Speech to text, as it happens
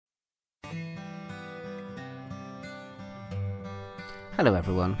Hello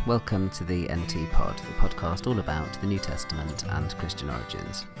everyone, welcome to the NT Pod, the podcast all about the New Testament and Christian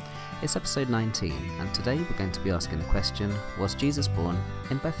origins. It's episode 19, and today we're going to be asking the question, was Jesus born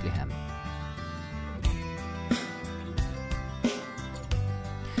in Bethlehem?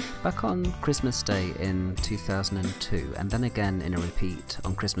 Back on Christmas Day in 2002, and then again in a repeat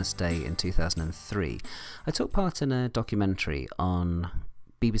on Christmas Day in 2003, I took part in a documentary on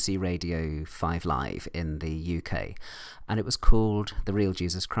BBC Radio 5 Live in the UK, and it was called The Real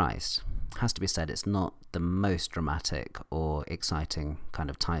Jesus Christ. Has to be said, it's not the most dramatic or exciting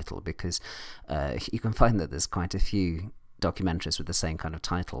kind of title, because you can find that there's quite a few documentaries with the same kind of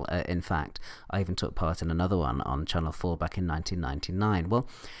title. In fact, I even took part in another one on Channel 4 back in 1999. Well,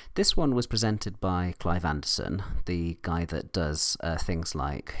 this one was presented by Clive Anderson, the guy that does things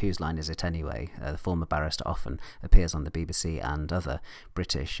like Whose Line Is It Anyway? The former barrister, often appears on the BBC and other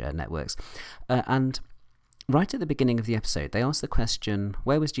British networks. And right at the beginning of the episode, they asked the question,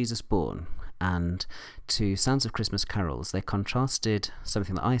 where was Jesus born? And to Sounds of Christmas Carols, they contrasted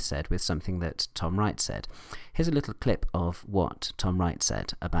something that I said with something that Tom Wright said. Here's a little clip of what Tom Wright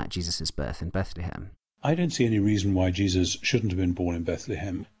said about Jesus' birth in Bethlehem. I don't see any reason why Jesus shouldn't have been born in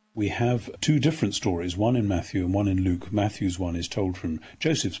Bethlehem. We have two different stories, one in Matthew and one in Luke. Matthew's one is told from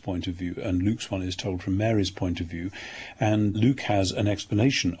Joseph's point of view, and Luke's one is told from Mary's point of view. And Luke has an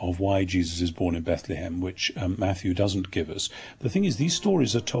explanation of why Jesus is born in Bethlehem, which Matthew doesn't give us. The thing is, these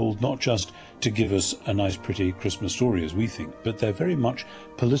stories are told not just to give us a nice, pretty Christmas story, as we think, but they're very much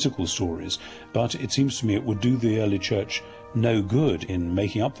political stories. But it seems to me it would do the early church no good in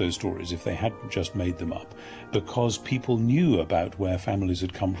making up those stories if they hadn't just made them up, because people knew about where families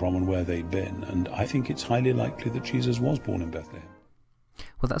had come from and where they'd been, and I think it's highly likely that Jesus was born in Bethlehem.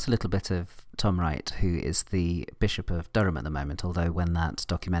 Well, that's a little bit of Tom Wright, who is the Bishop of Durham at the moment, although when that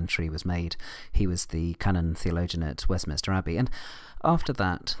documentary was made, he was the canon theologian at Westminster Abbey. And after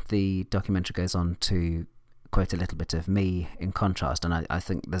that, the documentary goes on to quote a little bit of me in contrast, and I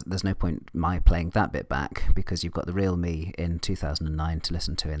think there's no point my playing that bit back, because you've got the real me in 2009 to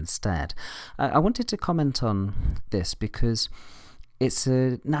listen to instead. I wanted to comment on this because it's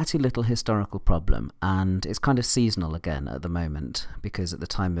a natty little historical problem, and it's kind of seasonal again at the moment, because at the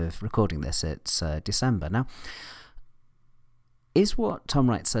time of recording this it's December. Now, is what Tom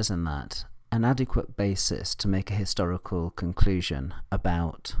Wright says in that an adequate basis to make a historical conclusion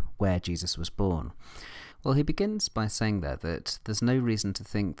about where Jesus was born? Well, he begins by saying there that there's no reason to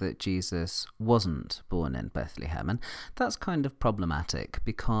think that Jesus wasn't born in Bethlehem, and that's kind of problematic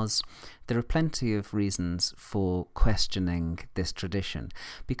because there are plenty of reasons for questioning this tradition.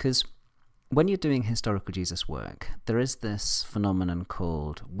 Because when you're doing historical Jesus work, there is this phenomenon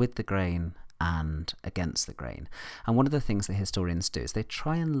called with the grain and against the grain. And one of the things that historians do is they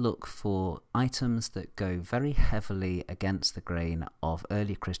try and look for items that go very heavily against the grain of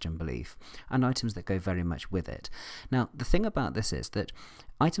early Christian belief and items that go very much with it. Now, the thing about this is that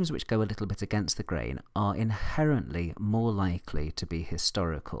items which go a little bit against the grain are inherently more likely to be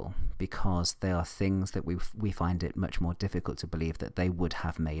historical, because they are things that we find it much more difficult to believe that they would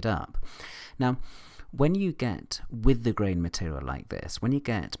have made up. Now, when you get with the grain material like this, when you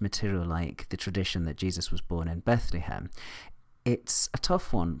get material like the tradition that Jesus was born in Bethlehem, it's a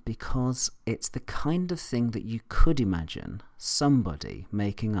tough one, because it's the kind of thing that you could imagine somebody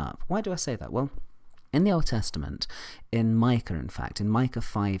making up. Why do I say that? Well, in the Old Testament, in Micah, in fact, in Micah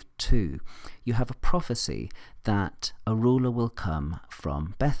 5:2, you have a prophecy that a ruler will come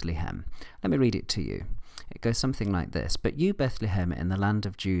from Bethlehem. Let me read it to you. It goes something like this: "But you, Bethlehem, in the land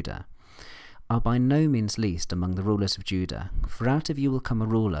of Judah, are by no means least among the rulers of Judah, for out of you will come a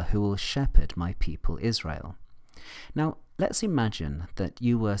ruler who will shepherd my people Israel." Now, let's imagine that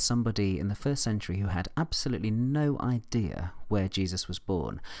you were somebody in the first century who had absolutely no idea where Jesus was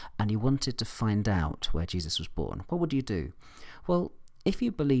born, and you wanted to find out where Jesus was born. What would you do? Well, if you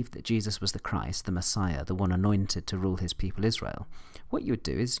believed that Jesus was the Christ, the Messiah, the one anointed to rule his people Israel, what you would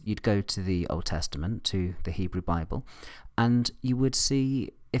do is you'd go to the Old Testament, to the Hebrew Bible, and you would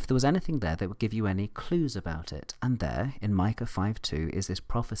see if there was anything there that would give you any clues about it. And there, in Micah 5:2, is this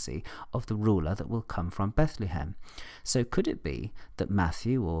prophecy of the ruler that will come from Bethlehem. So could it be that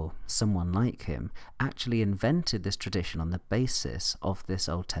Matthew, or someone like him, actually invented this tradition on the basis of this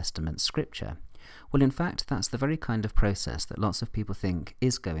Old Testament scripture? Well, in fact, that's the very kind of process that lots of people think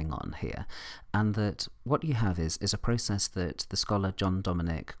is going on here, and that what you have is a process that the scholar John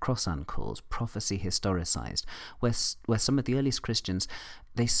Dominic Crossan calls prophecy historicised, where some of the earliest Christians,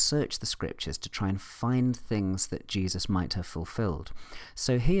 they search the scriptures to try and find things that Jesus might have fulfilled.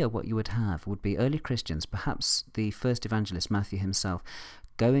 So here what you would have would be early Christians, perhaps the first evangelist Matthew himself,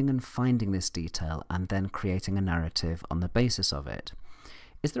 going and finding this detail and then creating a narrative on the basis of it.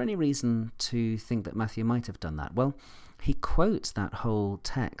 Is there any reason to think that Matthew might have done that? Well, he quotes that whole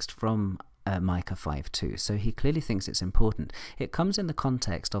text from Micah 5:2, so he clearly thinks it's important. It comes in the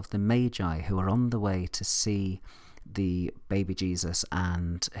context of the Magi who are on the way to see the baby Jesus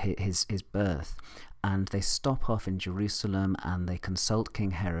and his birth, and they stop off in Jerusalem and they consult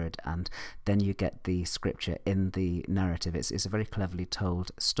King Herod, and then you get the scripture in the narrative. It's a very cleverly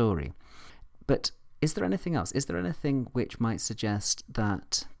told story. But is there anything else? Is there anything which might suggest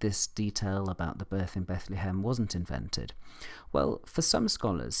that this detail about the birth in Bethlehem wasn't invented? Well, for some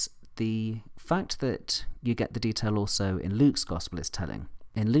scholars, the fact that you get the detail also in Luke's gospel is telling.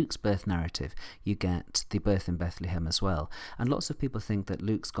 In Luke's birth narrative, you get the birth in Bethlehem as well, and lots of people think that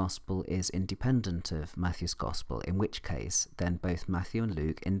Luke's gospel is independent of Matthew's gospel, in which case then both Matthew and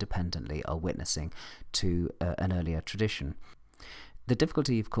Luke independently are witnessing to an earlier tradition. The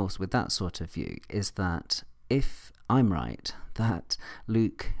difficulty, of course, with that sort of view is that if I'm right, that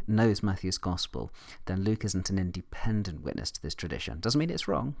Luke knows Matthew's gospel, then Luke isn't an independent witness to this tradition. Doesn't mean it's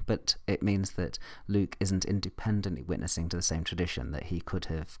wrong, but it means that Luke isn't independently witnessing to the same tradition, that he could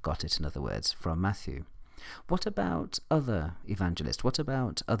have got it, in other words, from Matthew. What about other evangelists? What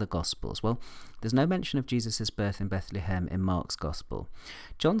about other gospels? Well, there's no mention of Jesus' birth in Bethlehem in Mark's gospel.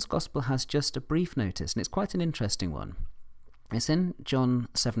 John's gospel has just a brief notice, and it's quite an interesting one. It's in John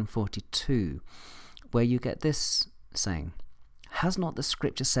 7:42, where you get this saying, "Has not the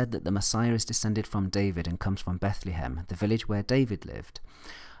scripture said that the Messiah is descended from David and comes from Bethlehem, the village where David lived?"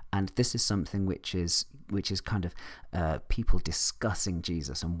 And this is something which is kind of people discussing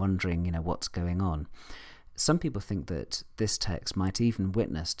Jesus and wondering, what's going on. Some people think that this text might even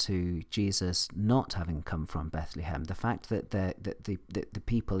witness to Jesus not having come from Bethlehem. The fact that the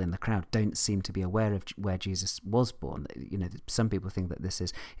people in the crowd don't seem to be aware of where Jesus was born. Some people think that this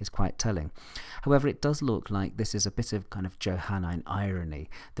is quite telling. However, it does look like this is a bit of kind of Johannine irony.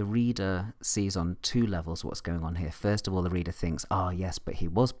 The reader sees on two levels what's going on here. First of all, the reader thinks, yes, but he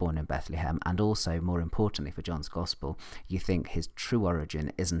was born in Bethlehem. And also, more importantly for John's Gospel, you think his true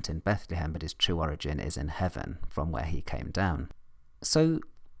origin isn't in Bethlehem, but his true origin is in heaven, from where he came down. So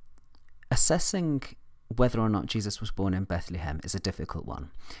assessing whether or not Jesus was born in Bethlehem is a difficult one.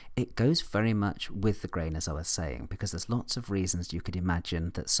 It goes very much with the grain, as I was saying, because there's lots of reasons you could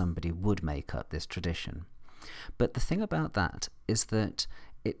imagine that somebody would make up this tradition. But the thing about that is that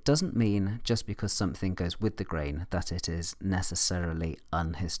it doesn't mean just because something goes with the grain that it is necessarily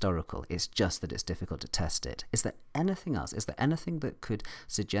unhistorical. It's just that it's difficult to test it. Is there anything else? Is there anything that could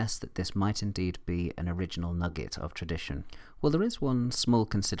suggest that this might indeed be an original nugget of tradition? Well, there is one small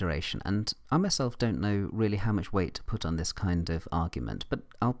consideration, and I myself don't know really how much weight to put on this kind of argument, but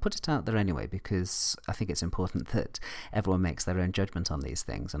I'll put it out there anyway because I think it's important that everyone makes their own judgment on these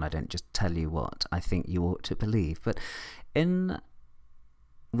things, and I don't just tell you what I think you ought to believe. But in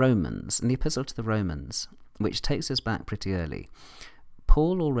Romans, in the Epistle to the Romans, which takes us back pretty early,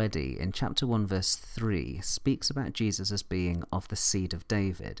 Paul already in chapter 1 verse 3 speaks about Jesus as being of the seed of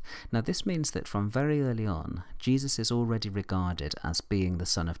David. Now this means that from very early on, Jesus is already regarded as being the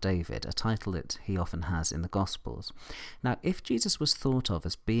son of David, a title that he often has in the Gospels. Now if Jesus was thought of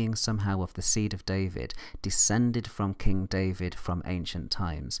as being somehow of the seed of David, descended from King David from ancient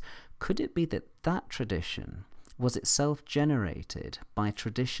times, could it be that that tradition was itself generated by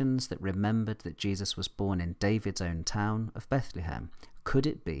traditions that remembered that Jesus was born in David's own town of Bethlehem? Could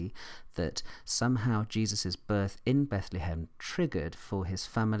it be that somehow Jesus' birth in Bethlehem triggered for his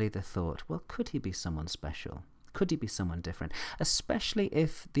family the thought, well, could he be someone special? Could he be someone different? Especially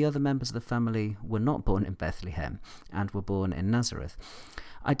if the other members of the family were not born in Bethlehem and were born in Nazareth.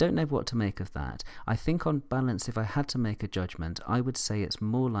 I don't know what to make of that. I think on balance, if I had to make a judgment, I would say it's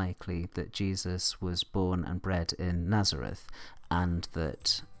more likely that Jesus was born and bred in Nazareth, and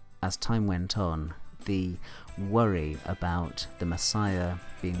that as time went on, the worry about the Messiah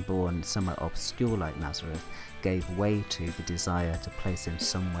being born somewhere obscure like Nazareth gave way to the desire to place him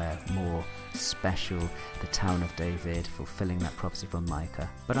somewhere more special, the town of David, fulfilling that prophecy from Micah.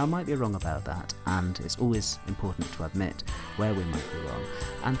 But I might be wrong about that, and it's always important to admit where we might be wrong,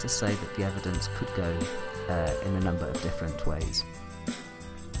 and to say that the evidence could go in a number of different ways.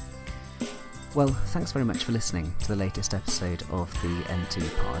 Well, thanks very much for listening to the latest episode of the NT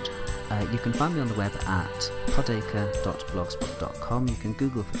Pod. You can find me on the web at podacre.blogspot.com. You can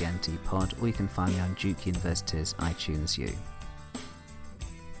Google for the NT Pod, or you can find me on Duke University's iTunes U.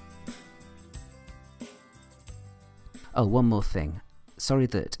 Oh, one more thing. sorry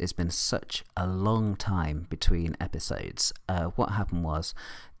that it's been such a long time between episodes. What happened was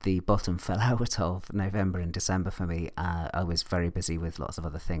the bottom fell out of November and December for me. I was very busy with lots of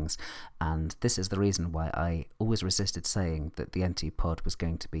other things, and this is the reason why I always resisted saying that the NT Pod was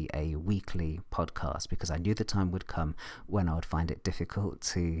going to be a weekly podcast, because I knew the time would come when I would find it difficult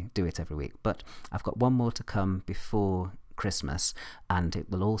to do it every week. But I've got one more to come before Christmas, and it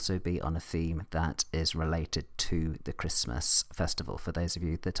will also be on a theme that is related to the Christmas festival for those of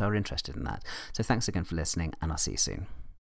you that are interested in that. So thanks again for listening, and I'll see you soon.